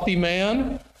lofty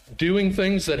man doing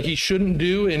things that he shouldn't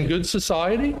do in good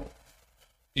society.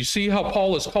 You see how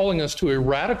Paul is calling us to a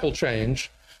radical change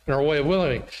in our way of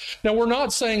living. Now, we're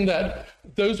not saying that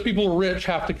those people who are rich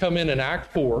have to come in and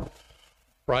act poor,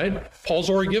 right?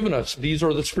 Paul's already given us, these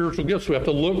are the spiritual gifts. We have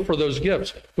to look for those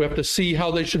gifts. We have to see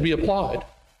how they should be applied,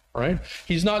 right?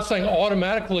 He's not saying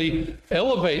automatically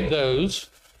elevate those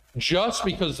just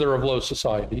because they're of low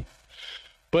society.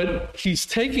 But he's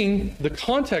taking the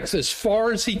context as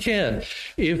far as he can.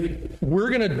 If we're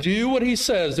going to do what he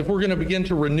says, if we're going to begin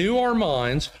to renew our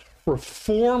minds,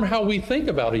 reform how we think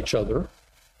about each other,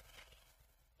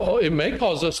 well, it may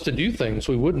cause us to do things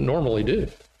we wouldn't normally do.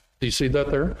 Do you see that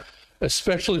there?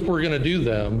 Especially if we're going to do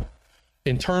them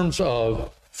in terms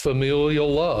of familial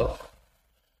love.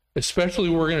 Especially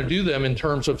if we're going to do them in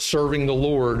terms of serving the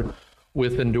Lord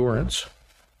with endurance.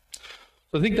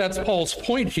 So I think that's Paul's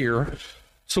point here.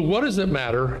 So what does it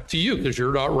matter to you? Because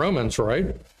you're not Romans,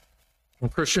 right?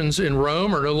 And Christians in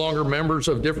Rome are no longer members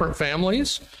of different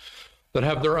families that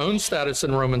have their own status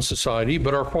in Roman society,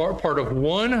 but are part of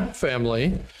one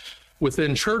family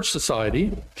within church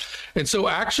society. And so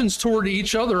actions toward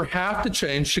each other have to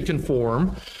change to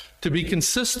conform, to be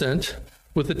consistent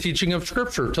with the teaching of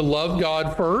Scripture, to love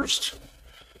God first,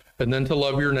 and then to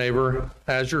love your neighbor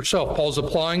as yourself. Paul's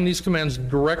applying these commands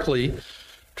directly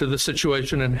to the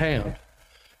situation in hand.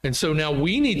 And so now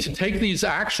we need to take these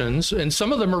actions, and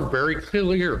some of them are very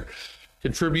clear.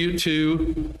 Contribute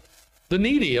to the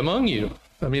needy among you.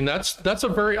 I mean, that's a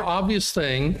very obvious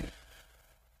thing,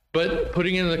 but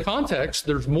putting it in the context,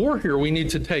 there's more here we need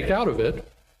to take out of it.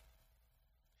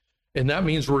 And that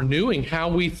means renewing how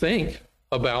we think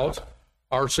about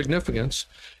our significance.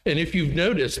 And if you've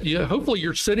noticed, hopefully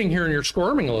you're sitting here and you're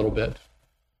squirming a little bit.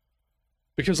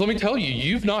 Because let me tell you,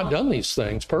 you've not done these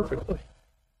things perfectly.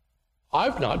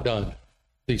 I've not done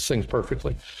these things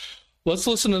perfectly. Let's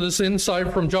listen to this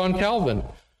insight from John Calvin.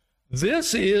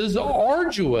 This is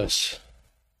arduous.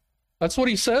 That's what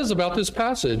he says about this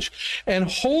passage, and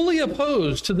wholly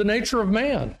opposed to the nature of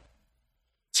man.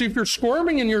 See, if you're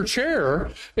squirming in your chair,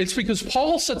 it's because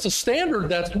Paul sets a standard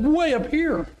that's way up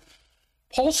here.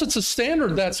 Paul sets a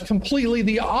standard that's completely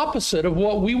the opposite of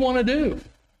what we want to do.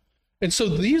 And so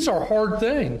these are hard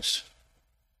things.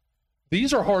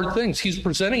 These are hard things. He's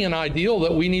presenting an ideal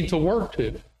that we need to work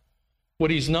to. What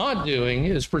he's not doing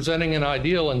is presenting an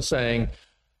ideal and saying,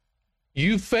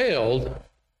 you failed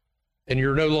and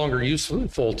you're no longer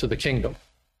useful to the kingdom.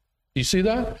 You see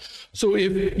that? So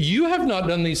if you have not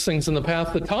done these things in the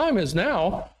past, the time is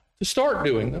now to start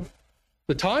doing them.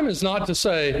 The time is not to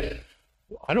say,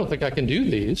 I don't think I can do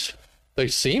these. They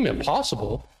seem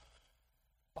impossible.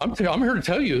 I'm here to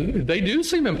tell you, they do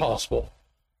seem impossible.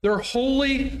 They're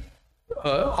wholly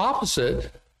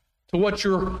opposite to what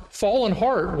your fallen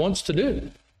heart wants to do.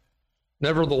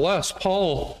 Nevertheless,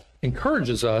 Paul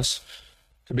encourages us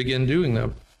to begin doing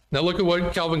them. Now look at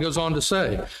what Calvin goes on to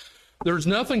say. There's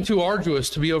nothing too arduous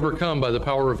to be overcome by the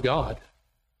power of God,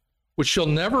 which shall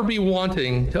never be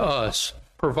wanting to us,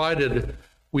 provided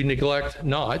we neglect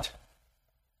not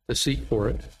to seek for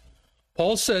it.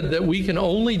 Paul said that we can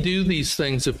only do these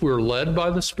things if we're led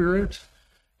by the Spirit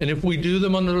and if we do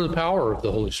them under the power of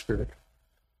the Holy Spirit.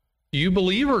 You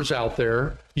believers out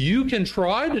there, you can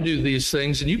try to do these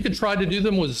things, and you can try to do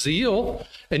them with zeal,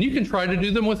 and you can try to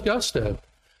do them with gusto.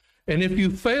 And if you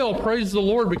fail, praise the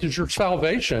Lord, because your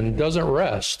salvation doesn't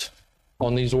rest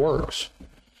on these works.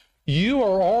 You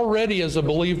are already, as a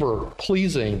believer,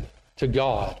 pleasing to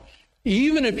God.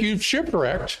 Even if you've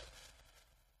shipwrecked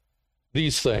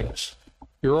these things,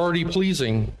 you're already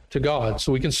pleasing to God.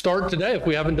 So we can start today if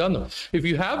we haven't done them. If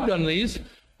you have done these,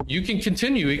 you can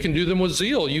continue. You can do them with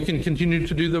zeal. You can continue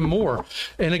to do them more.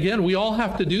 And again, we all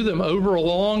have to do them over a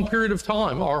long period of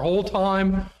time, our whole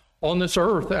time on this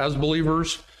earth as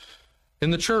believers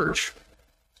in the church.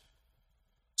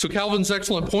 So Calvin's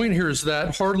excellent point here is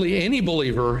that hardly any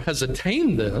believer has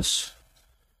attained this,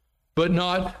 but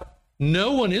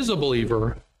no one is a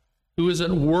believer who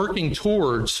isn't working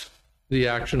towards the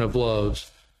action of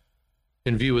love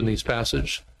in view in these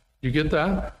passages. You get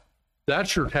that?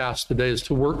 That's your task today, is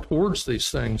to work towards these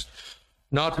things,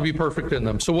 not to be perfect in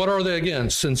them. So what are they again?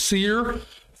 Sincere,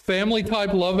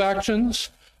 family-type love actions.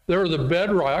 They're the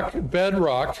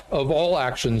bedrock of all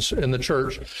actions in the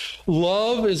church.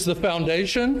 Love is the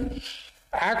foundation.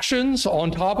 Actions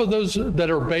on top of those that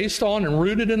are based on and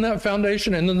rooted in that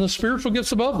foundation, and then the spiritual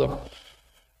gifts above them.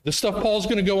 The stuff Paul's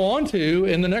going to go on to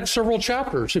in the next several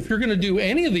chapters. If you're going to do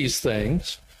any of these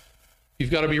things, you've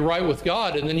got to be right with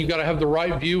God, and then you've got to have the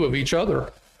right view of each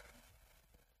other.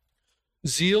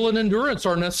 Zeal and endurance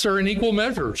are necessary in equal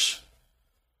measures.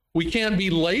 We can't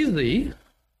be lazy,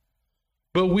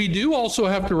 but we do also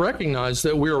have to recognize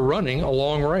that we are running a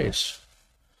long race.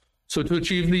 So to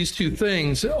achieve these two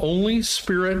things, only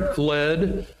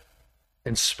Spirit-led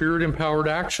and Spirit-empowered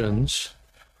actions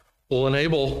will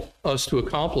enable us to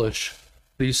accomplish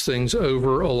these things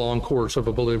over a long course of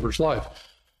a believer's life.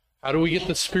 How do we get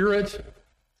the Spirit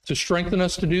to strengthen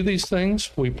us to do these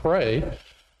things? We pray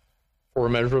for a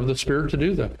measure of the Spirit to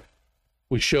do them.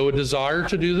 We show a desire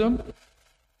to do them,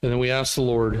 and then we ask the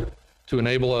Lord to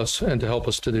enable us and to help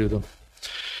us to do them.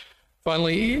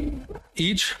 Finally,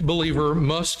 each believer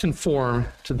must conform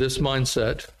to this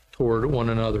mindset toward one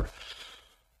another.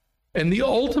 And the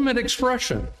ultimate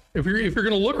expression, if you're going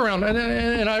to look around,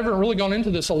 and I haven't really gone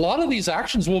into this, a lot of these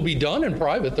actions will be done in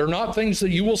private. They're not things that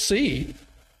you will see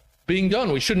being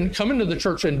done. We shouldn't come into the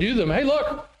church and do them. Hey,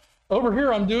 look, over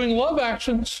here I'm doing love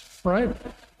actions, right?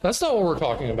 That's not what we're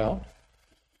talking about.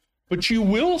 But you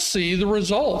will see the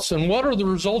results. And what are the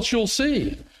results you'll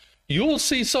see? You'll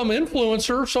see some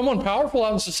influencer, someone powerful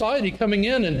out in society coming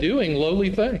in and doing lowly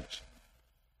things.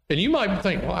 And you might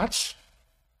think, well, that's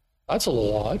a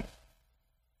little odd.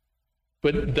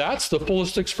 But that's the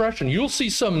fullest expression. You'll see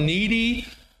some needy,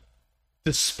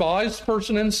 despised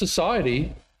person in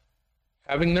society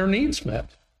having their needs met.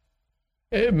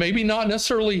 Maybe not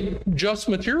necessarily just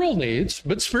material needs,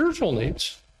 but spiritual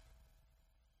needs.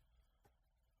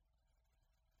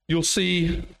 You'll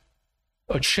see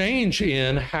a change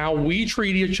in how we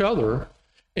treat each other,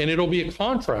 and it'll be a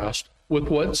contrast with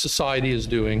what society is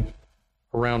doing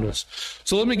around us.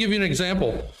 So let me give you an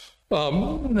example.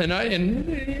 And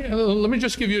let me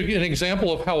just give you an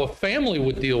example of how a family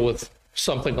would deal with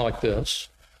something like this.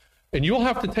 And you'll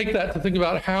have to take that to think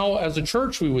about how, as a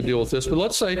church, we would deal with this. But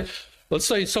let's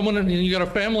say someone, you got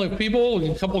a family of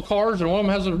people, a couple of cars, and one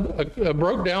of them has a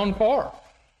broke down car,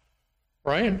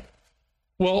 right?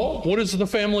 Well, what does the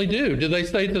family do? Do they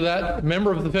say to that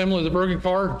member of the family with the broken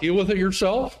car, deal with it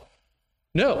yourself?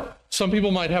 No. Some people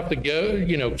might have to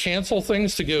go, cancel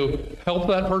things to go help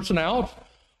that person out.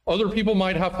 Other people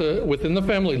might have to, within the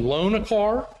family, loan a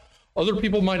car. Other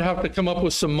people might have to come up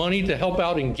with some money to help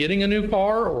out in getting a new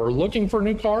car or looking for a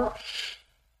new car.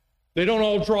 They don't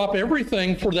all drop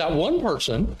everything for that one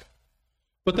person,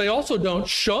 but they also don't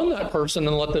shun that person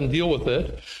and let them deal with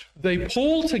it. They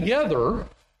pull together.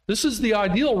 This is the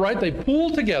ideal, right? They pull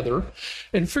together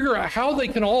and figure out how they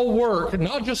can all work,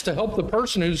 not just to help the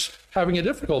person who's having a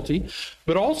difficulty,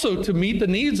 but also to meet the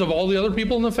needs of all the other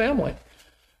people in the family.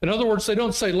 In other words, they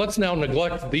don't say, let's now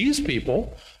neglect these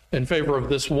people in favor of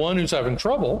this one who's having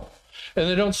trouble. And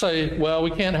they don't say, well,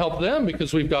 we can't help them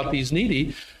because we've got these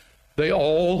needy. They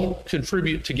all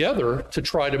contribute together to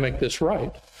try to make this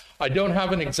right. I don't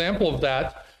have an example of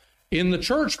that in the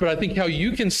church, but I think how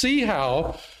you can see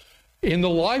how in the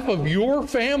life of your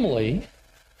family,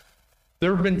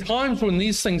 there have been times when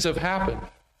these things have happened.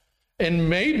 And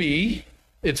maybe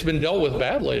it's been dealt with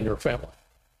badly in your family,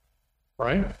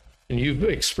 right? And you've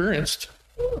experienced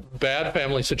bad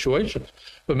family situations.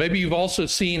 But maybe you've also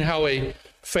seen how a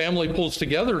family pulls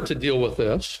together to deal with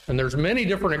this. And there's many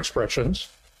different expressions,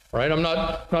 right? I'm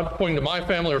not pointing to my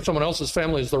family or someone else's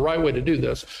family as the right way to do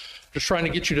this. just trying to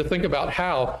get you to think about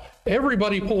how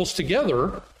everybody pulls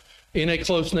together in a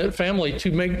close-knit family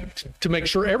to make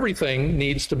sure everything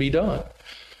needs to be done.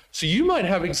 So you might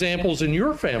have examples in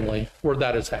your family where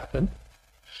that has happened.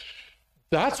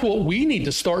 That's what we need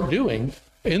to start doing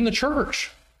in the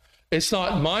church. It's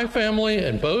not my family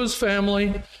and Bo's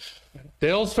family,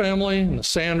 Dale's family, and the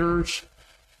Sanders,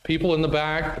 people in the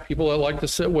back, the people that like to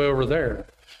sit way over there.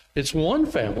 It's one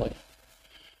family.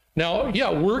 Now,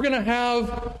 yeah, we're going to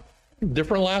have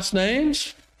different last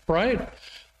names, right?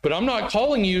 But I'm not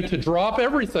calling you to drop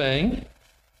everything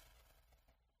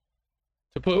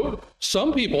to put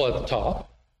some people at the top.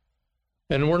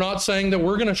 And we're not saying that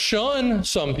we're going to shun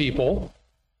some people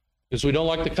because we don't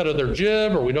like the cut of their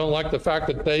jib, or we don't like the fact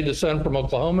that they descend from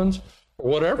Oklahomans,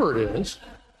 or whatever it is.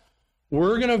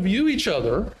 We're going to view each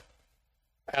other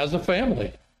as a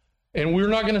family. And we're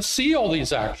not going to see all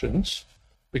these actions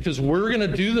because we're going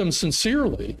to do them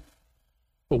sincerely,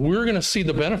 but we're going to see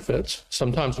the benefits.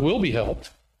 Sometimes we'll be helped.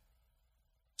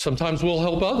 Sometimes we'll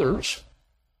help others,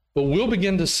 but we'll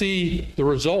begin to see the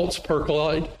results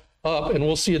percolate up, and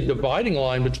we'll see a dividing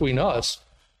line between us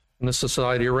and the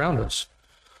society around us.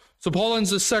 So Paul ends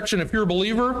this section, if you're a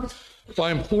believer,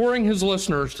 by imploring his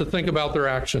listeners to think about their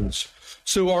actions.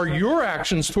 So are your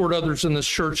actions toward others in this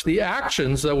church the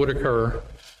actions that would occur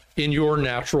in your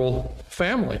natural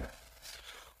family?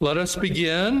 Let us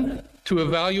begin to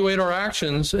evaluate our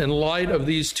actions in light of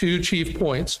these two chief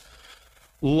points.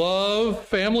 Love,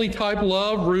 family type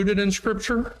love rooted in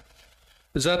Scripture.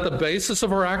 Is that the basis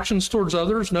of our actions towards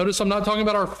others? Notice I'm not talking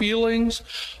about our feelings.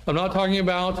 I'm not talking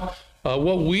about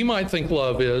what we might think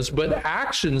love is, but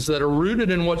actions that are rooted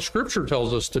in what Scripture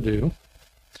tells us to do.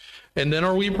 And then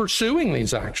are we pursuing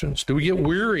these actions? Do we get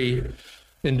weary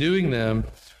in doing them?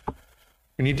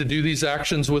 We need to do these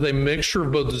actions with a mixture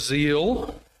of both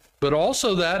zeal, but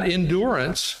also that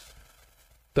endurance,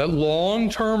 that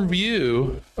long-term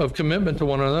view of commitment to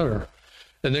one another.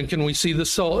 And then can we see the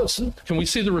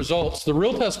results? The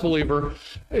real test, believer,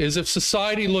 is if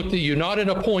society looked at you, not at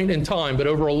a point in time, but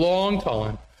over a long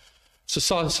time.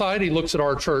 Society looks at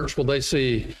our church, will they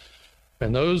see,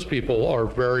 and those people are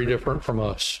very different from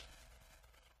us.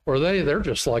 Or they're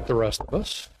just like the rest of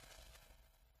us.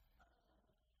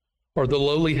 Are the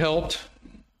lowly helped?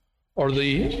 Are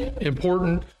the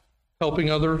important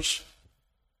helping others?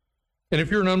 And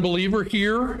if you're an unbeliever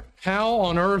here, how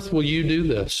on earth will you do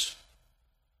this?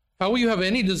 How will you have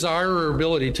any desire or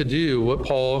ability to do what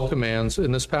Paul commands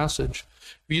in this passage?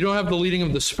 If you don't have the leading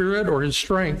of the Spirit or his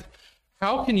strength,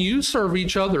 how can you serve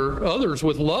others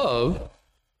with love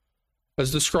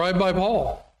as described by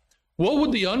Paul? What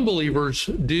would the unbelievers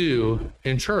do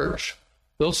in church?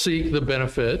 They'll seek the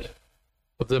benefit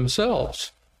of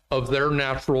themselves, of their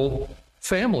natural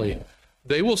family.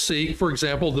 They will seek, for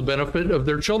example, the benefit of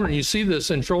their children. You see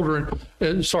this in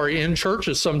in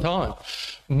churches sometimes.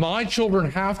 My children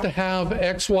have to have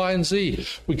X, Y, and Z.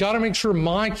 We got to make sure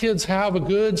my kids have a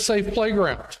good, safe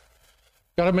playground.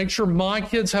 Got to make sure my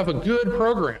kids have a good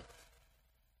program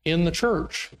in the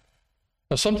church.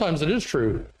 Now, sometimes it is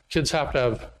true. Kids have to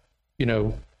have,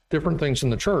 different things in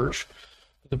the church.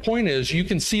 The point is, you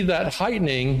can see that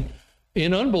heightening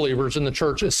in unbelievers in the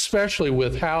church, especially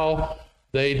with how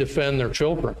they defend their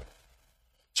children.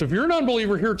 So if you're an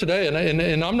unbeliever here today,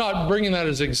 and I'm not bringing that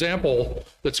as an example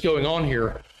that's going on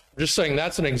here, I'm just saying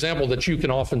that's an example that you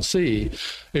can often see.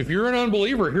 If you're an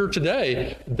unbeliever here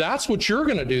today, that's what you're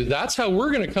going to do. That's how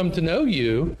we're going to come to know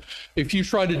you if you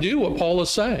try to do what Paul is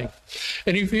saying.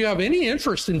 And if you have any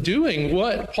interest in doing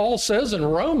what Paul says in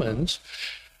Romans,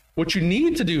 what you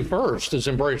need to do first is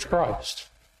embrace Christ.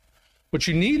 What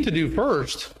you need to do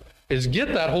first is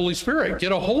get that Holy Spirit,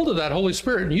 get a hold of that Holy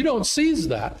Spirit. And you don't seize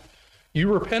that.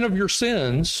 You repent of your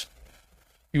sins,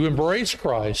 you embrace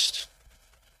Christ,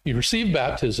 you receive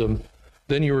baptism,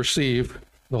 then you receive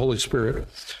the Holy Spirit.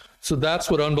 So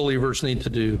that's what unbelievers need to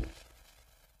do.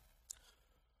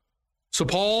 So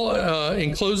Paul,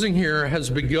 in closing here, has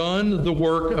begun the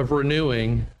work of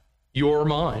renewing your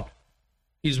mind.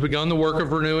 He's begun the work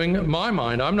of renewing my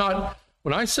mind.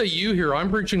 When I say you here,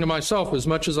 I'm preaching to myself as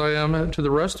much as I am to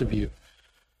the rest of you.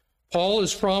 Paul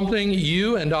is prompting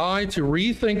you and I to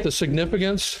rethink the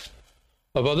significance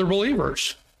of other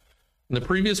believers. In the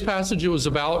previous passage, it was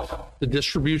about the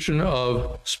distribution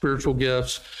of spiritual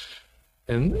gifts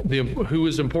and who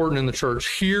is important in the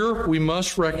church. Here, we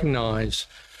must recognize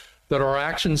that our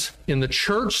actions in the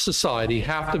church society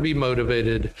have to be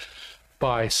motivated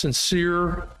by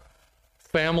sincere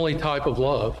family type of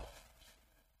love.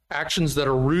 Actions that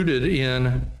are rooted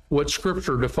in what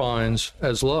Scripture defines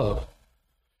as love.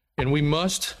 And we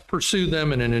must pursue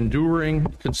them in an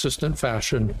enduring, consistent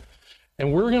fashion.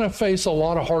 And we're going to face a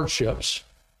lot of hardships.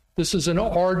 This is an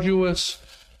arduous,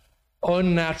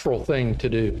 unnatural thing to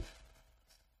do.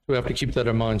 We have to keep that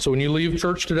in mind. So when you leave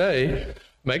church today,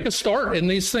 make a start in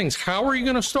these things. How are you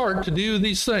going to start to do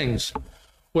these things?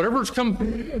 Whatever's come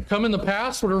in the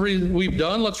past, whatever we've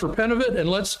done, let's repent of it, and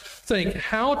let's think,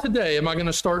 how today am I going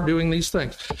to start doing these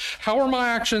things? How are my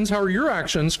actions, how are your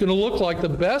actions going to look like the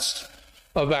best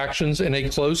of actions in a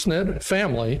close-knit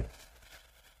family?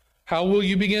 How will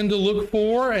you begin to look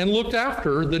for and look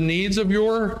after the needs of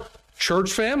your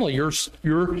church family,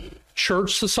 your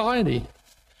church society?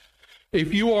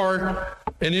 If you are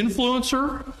an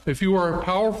influencer, if you are a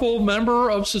powerful member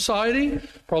of society,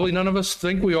 probably none of us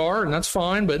think we are, and that's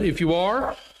fine, but if you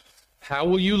are, how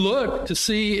will you look to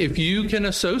see if you can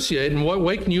associate, and what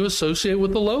way can you associate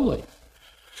with the lowly?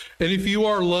 And if you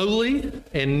are lowly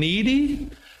and needy,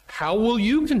 how will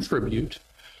you contribute?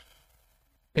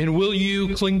 And will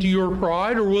you cling to your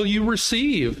pride, or will you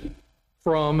receive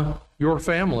from your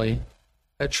family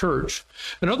at church?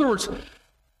 In other words,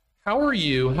 how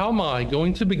am I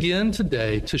going to begin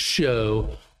today to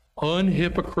show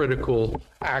unhypocritical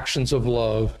actions of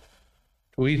love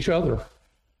to each other?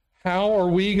 How are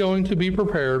we going to be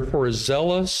prepared for a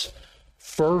zealous,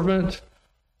 fervent,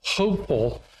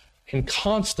 hopeful, and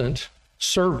constant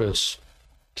service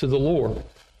to the Lord?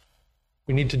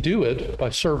 We need to do it by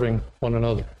serving one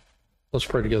another. Let's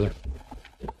pray together.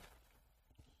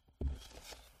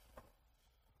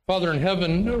 Father in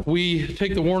heaven, we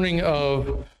take the warning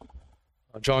of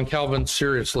John Calvin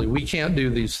seriously. We can't do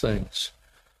these things.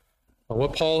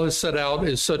 What Paul has set out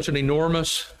is such an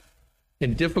enormous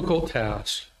and difficult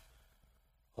task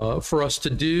for us to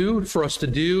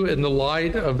do in the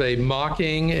light of a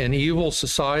mocking and evil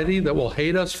society that will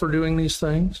hate us for doing these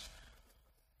things.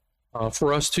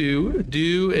 For us to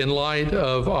do in light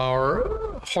of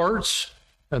our hearts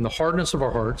and the hardness of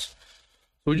our hearts.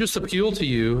 We just appeal to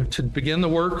you to begin the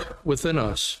work within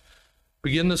us.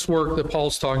 Begin this work that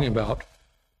Paul's talking about.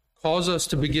 Cause us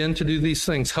to begin to do these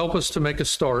things. Help us to make a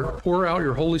start. Pour out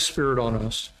your Holy Spirit on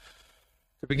us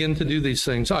to begin to do these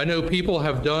things. I know people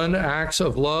have done acts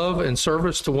of love and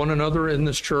service to one another in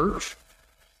this church,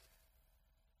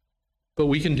 but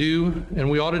we can do, and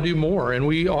we ought to do more, and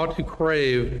we ought to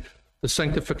crave the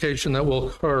sanctification that will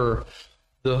occur,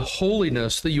 the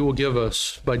holiness that you will give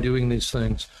us by doing these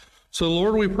things. So,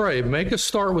 Lord, we pray, make a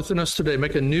start within us today.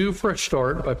 Make a new, fresh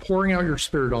start by pouring out your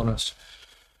Spirit on us.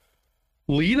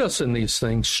 Lead us in these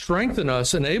things, strengthen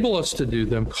us, enable us to do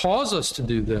them, cause us to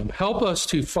do them. Help us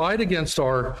to fight against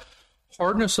our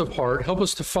hardness of heart. Help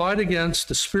us to fight against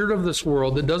the spirit of this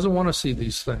world that doesn't want to see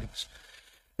these things.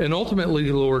 And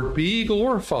ultimately, Lord, be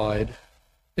glorified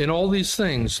in all these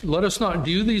things. Let us not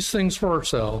do these things for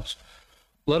ourselves.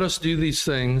 Let us do these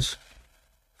things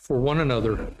for one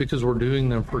another because we're doing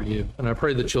them for you. And I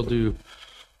pray that you'll do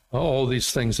all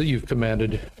these things that you've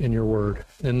commanded in your word.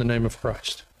 In the name of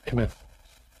Christ. Amen.